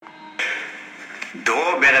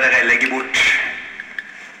Da ber jeg dere legge bort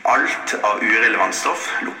alt av urelevant stoff,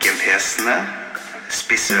 lukke igjen PC-ene,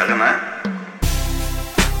 spisse ørene.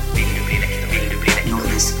 Vil du bli lektor? Vil du bli lektor?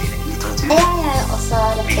 Nordisk litteratur. Jeg er også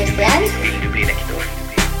lektorstudent. Vil du bli lektor?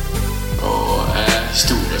 Og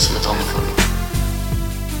historie som et annet fag.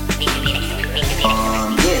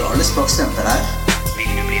 Og det er jo alle språkstudenter her.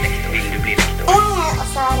 Vil du bli lektor? Vil du bli lektor? Jeg er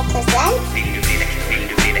også lektorstudent. Vil du bli lektor? Vil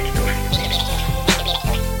du bli lektor?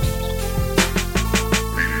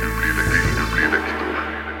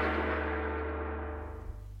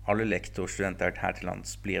 Alle lektorstudenter her til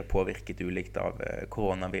lands blir påvirket ulikt av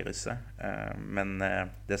koronaviruset, men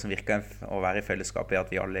det som virker å være i fellesskap er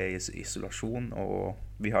at vi alle er i isolasjon, og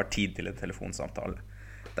vi har tid til en telefonsamtale.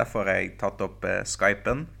 Derfor har jeg tatt opp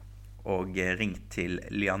Skypen og ringt til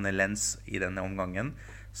Lianne Lenz i denne omgangen,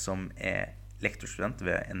 som er lektorstudent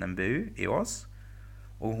ved NMBU i Ås,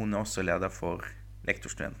 og hun er også leder for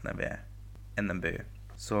lektorstudentene ved NMBU.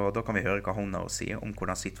 Så da kan vi høre hva hun har å si om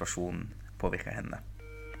hvordan situasjonen påvirker henne.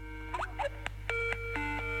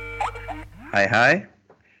 Hei, hei.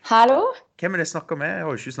 Hallo? Hvem er det jeg snakker med? Jeg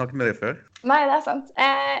har jo ikke snakket med deg før. Nei, det er sant.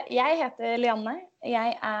 Jeg heter Lianne.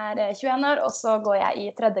 Jeg er 21 år, og så går jeg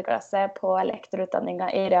i 3. klasse på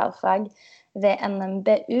lektorutdanningen i realfag ved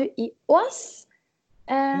NMBU i Ås.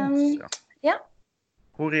 Ja.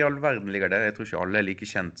 Hvor i all verden ligger det? Jeg tror ikke alle er like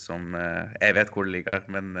kjent som... jeg vet hvor det ligger,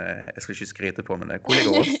 men jeg skal ikke skryte på med det. Hvor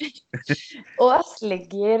ligger Ås? Ås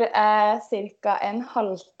ligger cirka en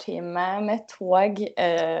halvtime med tog,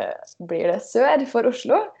 blir det sør for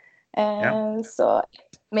Oslo. Men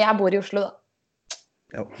jeg bor i Oslo da.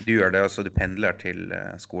 Ja, du gjør det, altså du pendler til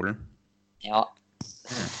skolen? Ja,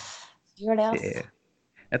 gjør det altså.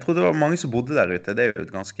 Jeg tror det var mange som bodde der ute. Det er jo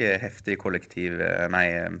et ganske heftig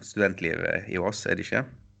studentliv i Ås, er det ikke?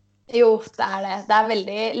 Jo, det er det. Det er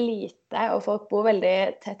veldig lite, og folk bor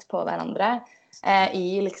veldig tett på hverandre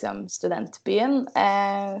i liksom studentbyen.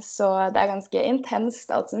 Så det er ganske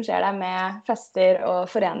intenst alt som skjer der med fester og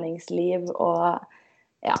foreningsliv og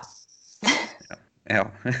ja. Ja,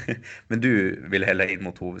 men du vil heller inn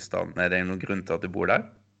mot hovedstaden. Er det noen grunn til at du bor der?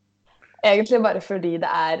 Egentlig bare fordi det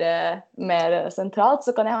er mer sentralt,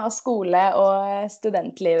 så kan jeg ha skole og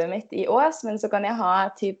studentlivet mitt i Ås, men så kan jeg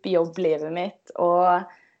ha typ jobblivet mitt og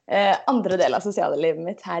andre deler av sosiale livet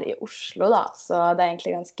mitt her i Oslo da. Så det er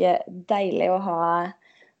egentlig ganske deilig å ha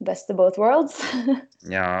best of both worlds.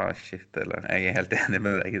 Ja, shit, eller jeg er helt enig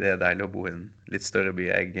med deg. Det er deilig å bo i en litt større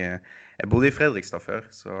by. Jeg bodde i Fredrikstad før,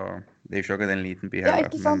 så det er jo ikke akkurat en liten by heller. Ja,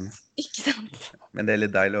 ikke sant. Ikke sant. Men det er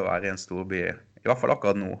litt deilig å være i en stor by. I hvert fall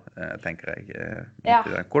akkurat nå, tenker jeg. Ja.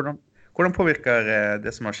 Hvordan påvirker det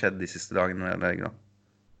som har skjedd de siste dagene med deg da?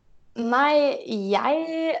 Nei,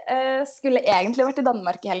 jeg skulle egentlig vært i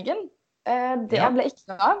Danmark i helgen. Det ble ikke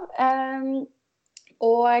noe av.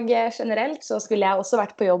 Og generelt så skulle jeg også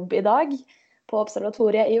vært på jobb i dag på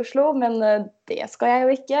Observatoriet i Oslo, men det skal jeg jo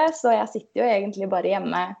ikke, så jeg sitter jo egentlig bare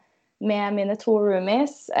hjemme med mine 2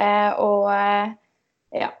 roomies, og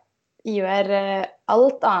ja, gjør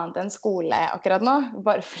alt annet enn skole akkurat nå,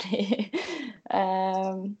 bare fordi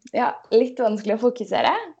ja, litt vanskelig å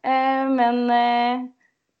fokusere, men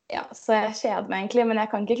ja, så jeg kjeder meg egentlig, men jeg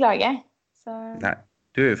kan ikke klage. Så... Nei,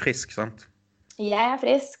 du er jo frisk, sant? Jeg er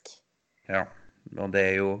frisk. Ja, og det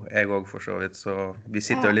er jo jeg også for så vidt, så vi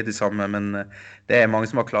sitter jo litt i samme, men det er mange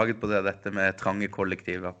som har klaget på det, dette med trange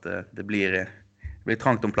kollektiv, at det blir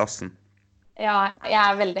trangt om plassen. Ja, jeg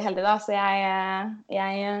er veldig heldig da, så jeg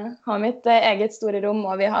har mitt eget store rom,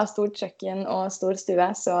 og vi har stort kjøkken og stor stue,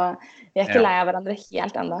 så vi er ikke lei av hverandre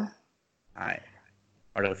helt enda. Nei.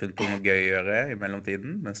 Har dere funnet på noe gøy å gjøre i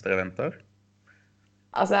mellomtiden, mens dere venter?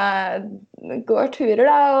 Altså, går turer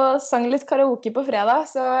da, og sang litt karaoke på fredag,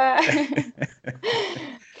 så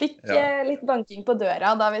fikk litt banking på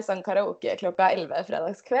døra da vi sang karaoke klokka 11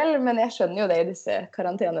 fredagskveld, men jeg skjønner jo det i disse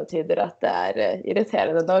karantenetider at det er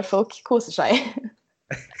irriterende når folk koser seg.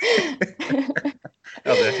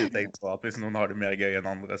 Ja, det har jeg ikke tenkt på, at hvis noen har det mer gøy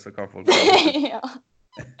enn andre, så kan folk... Ja.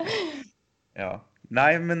 Ja.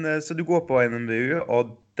 Nei, men så du går på NMBU,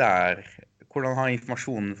 og der, hvordan har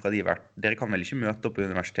informasjonen fra de vært? Dere kan vel ikke møte opp på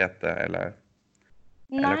universitetet, eller?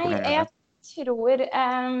 Nei, jeg tror,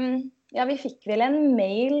 ja, vi fikk vel en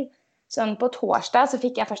mail, sånn på torsdag, så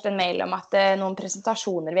fikk jeg først en mail om at noen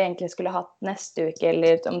presentasjoner vi egentlig skulle hatt neste uke,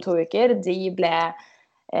 eller om 2 uker, de ble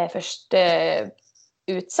først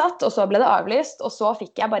utsatt, og så ble det avlyst, og så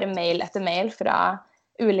fikk jeg bare mail etter mail fra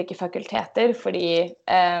ulike fakulteter, fordi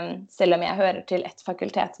selv om jeg hører til et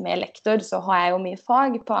fakultet med lektor, så har jeg jo mye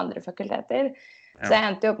fag på andre fakulteter. Så jeg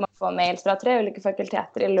endte jo opp med å få mails fra 3 ulike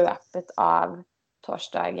fakulteter i løpet av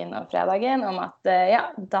torsdagen og fredagen om at ja,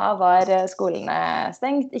 da var skolene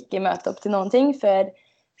stengt, ikke møte opp til noen ting før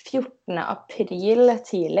 14. april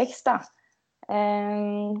tidligst da.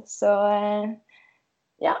 Så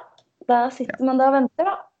ja, da sitter man da og venter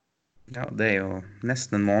da. Ja, det jo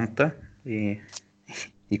nesten en måned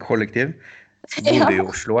i kollektiv. Bor du i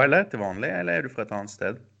Oslo, eller til vanlig, eller du fra et annet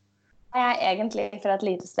sted? Jeg egentlig fra et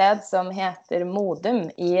lite sted som heter Modum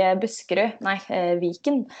i Buskerud,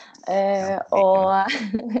 Viken. Og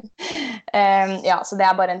ja, så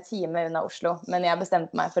det bare en time unna Oslo. Men jeg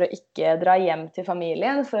bestemte meg for å ikke dra hjem til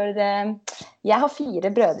familien, for jeg har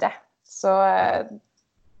 4 brødre. Så det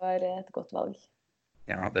var et godt valg.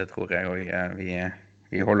 Ja, det tror jeg også.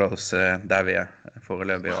 Vi holder oss der vi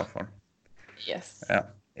foreløpig i hvert fall. Yes.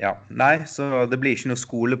 Ja, nei, så det blir ikke noe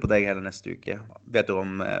skole på deg hele neste uke. Vet du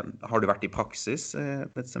har du vært i praksis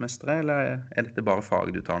dette semesteret, eller dette bare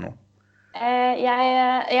fag du tar nå?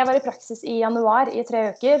 Jeg var i praksis i januar i 3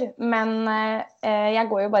 uker, men jeg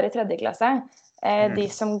går jo bare i 3. klasse. De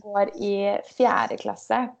som går i 4.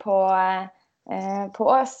 klasse på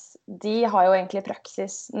oss, de har jo egentlig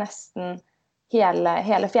praksis nesten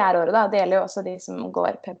hele 4. året da. Det gjelder jo også de som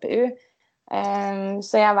går PPU.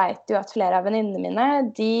 Så jeg vet jo at flere av venninnene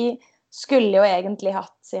mine, de skulle jo egentlig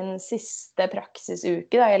hatt sin siste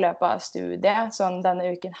praksisuke da, i løpet av studiet, sånn denne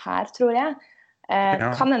uken her, tror jeg.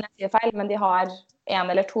 Kan hende jeg sier feil, men de har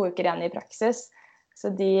 1 eller 2 uker igjen i praksis.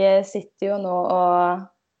 Så de sitter jo nå og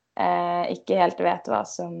ikke helt vet hva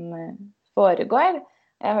som foregår.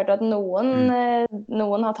 Jeg har hørt at noen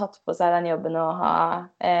har tatt på seg den jobben å ha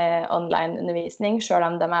online undervisning,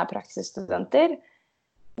 selv om de praksisstudenter.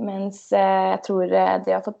 Mens jeg tror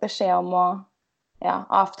de har fått beskjed om å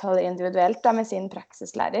avtale individuelt da, med sin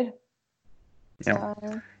praksislærer.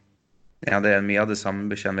 Ja, det mye av det samme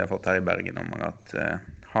beskjeden vi har fått her i Bergen om at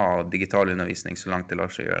ha digital undervisning så langt det lar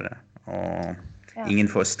seg gjøre. Og ingen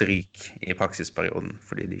får stryk i praksisperioden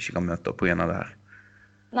fordi de ikke kan møte opp på grunn av det her.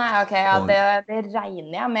 Nei, ok, ja, det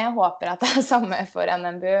regner jeg med. Jeg håper at det samme for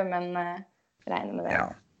NMBU, men regner med det.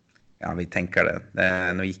 Ja, vi tenker det.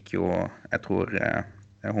 Nå gikk jo, jeg tror...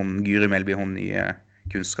 Guri Melby, hun nye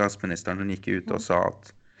kunnskapsministeren, hun gikk ut og sa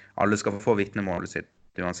at alle skal få vitnemålet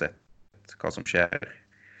sitt uansett hva som skjer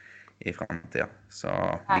i fremtiden. Så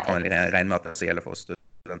vi kan vel regne med at det gjelder for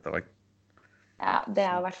studenter også. Ja, det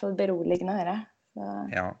jo i hvert fall beroligende å høre. Så.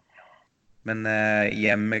 Ja, men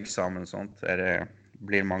hjemmeeksamen og sånt,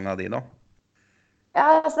 blir mange av de da?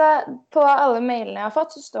 Ja, altså på alle mailene jeg har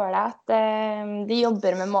fått så står det at de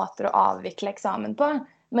jobber med måter å avvikle eksamen på,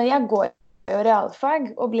 men jeg går jo realfag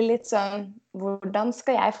og blir litt sånn, hvordan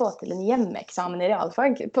skal jeg få til en hjemmeeksamen i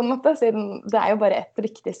realfag? På en måte, siden det jo bare et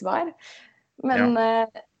riktig svar. Men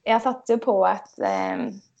jeg satte jo på at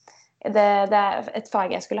det et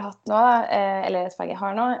fag jeg skulle hatt nå, eller et fag jeg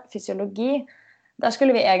har nå, fysiologi. Da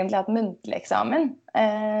skulle vi egentlig hatt muntlig eksamen.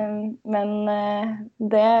 Men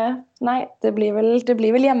det blir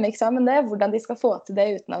vel hjemmeeksamen det. Hvordan de skal få til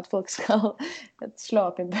det uten at folk skal slå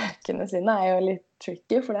opp i bøkene sine jo litt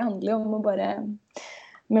tricky, for det handler jo om å bare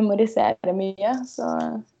memorisere mye, så...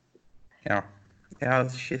 Ja,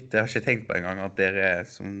 shit, jeg har ikke tenkt på en gang at dere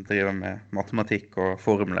som driver med matematikk og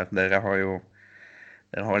formler, dere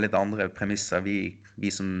har litt andre premisser.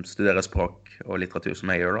 Vi som studerer språk og litteratur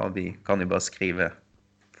som jeg gjør da, vi kan jo bare skrive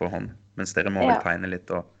for hånd, mens dere må vel tegne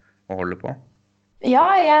litt og holde på. Ja,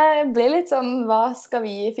 jeg ble litt sånn, hva skal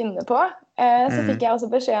vi finne på? Så fikk jeg også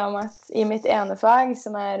beskjed om at i mitt ene fag,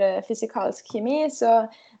 som fysikalsk kjemi, så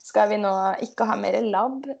skal vi nå ikke ha mer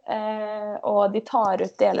lab, og de tar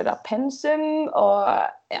ut deler av pensum, og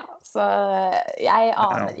ja, så jeg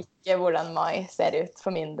aner ikke hvordan mai ser ut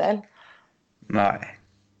for min del. Nei,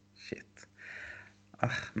 shit.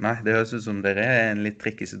 Nei, det høres ut som dere en litt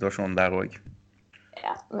tricky situasjon der også.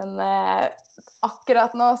 Ja, men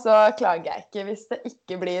akkurat nå så klager jeg ikke hvis det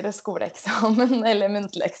ikke blir skoleeksamen eller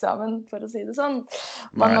muntlig eksamen, for å si det sånn.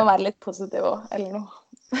 Man må være litt positiv også, eller noe.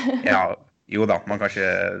 Ja, jo da, man kan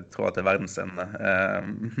ikke tro at det verdensende.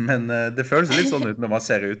 Men det føles litt sånn ut når man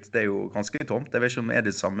ser ut. Det jo ganske tomt. Jeg vet ikke om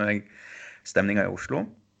det samme stemningen i Oslo.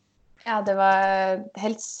 Ja, det var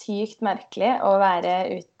helt sykt merkelig å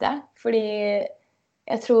være ute, fordi...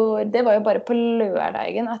 Jeg tror det var jo bare på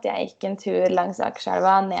lørdagen at jeg gikk en tur langs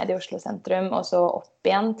Akerselva, ned i Oslo sentrum, og så opp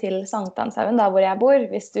igjen til Sankthanshaugen, da hvor jeg bor,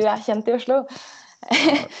 hvis du kjent i Oslo.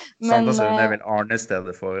 Sankthanshaugen vel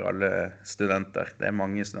arnestedet for alle studenter. Det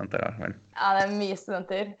mange studenter her, vel? Ja, det mye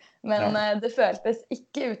studenter. Men det føltes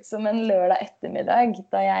ikke ut som en lørdag ettermiddag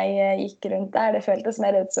da jeg gikk rundt der. Det føltes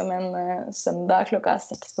mer ut som en søndag klokka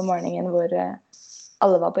 6 på morgenen hvor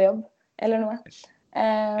alle var på jobb, eller noe.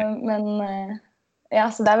 Men... Ja,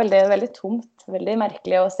 så det er veldig, veldig tomt. Veldig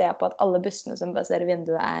merkelig å se på at alle bussene som passerer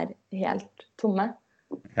vinduet helt tomme.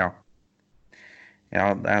 Ja.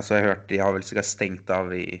 Ja, altså jeg har hørt de har vel sikkert stengt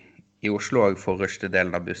av i Oslo og forreste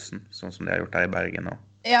delen av bussen, sånn som de har gjort her i Bergen nå.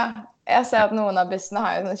 Ja, jeg ser at noen av bussene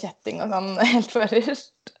har jo sånn kjetting og sånn helt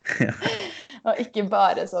forrest. Ja. Og ikke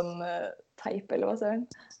bare sånn teip eller hva søren.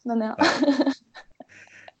 Men ja.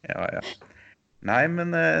 Ja. Nei, men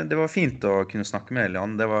det var fint å kunne snakke med deg,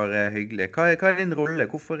 Lian. Det var hyggelig. Hva er din rolle?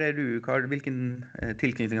 Hvorfor er du, hvilken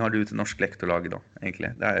tilknytning har du til Norsk Lektorlag da, egentlig?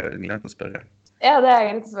 Det har jeg glemt å spørre. Ja, det er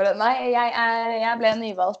glemt å spørre. Nei, jeg ble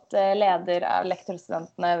nyvalgt leder av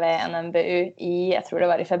lektorstudentene ved NMBU jeg tror det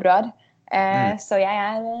var i februar. Så jeg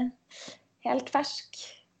er helt fersk.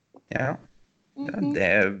 Ja, det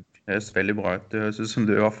høres veldig bra ut. Det høres ut som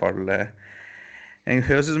du i hvert fall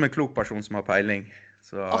høres ut som en klok person som har peiling.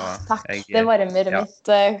 Så takk. Det varmer mitt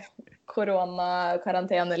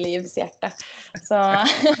korona-karantenelivs hjerte. Så...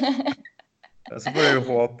 Så får jeg jo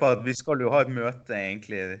håpe at vi skal jo ha et møte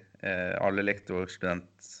egentlig, alle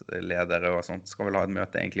lektorstudentledere og sånt skal vel ha et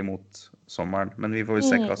møte egentlig mot sommeren, men vi får jo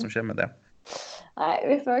se hva som skjer med det. Nei,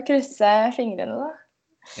 vi får krysse fingrene da.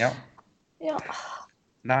 Ja.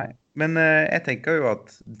 Nei, men jeg tenker jo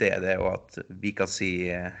at det er det, og at vi kan si...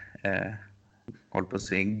 holdt på å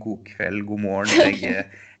si god kveld, god morgen.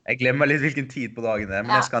 Jeg glemmer litt hvilken tid på dagen det er,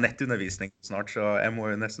 men jeg skal ha nettundervisning snart, så jeg må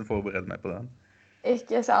jo nesten forberede meg på den.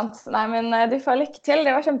 Ikke sant. Nei, men du får lykke til.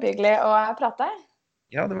 Det var kjempehyggelig å prate.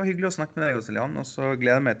 Ja, det var hyggelig å snakke med deg, Lian, og så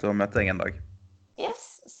gleder jeg meg til å møte deg en dag. Yes,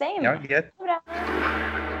 same. Ja, greit. Bra.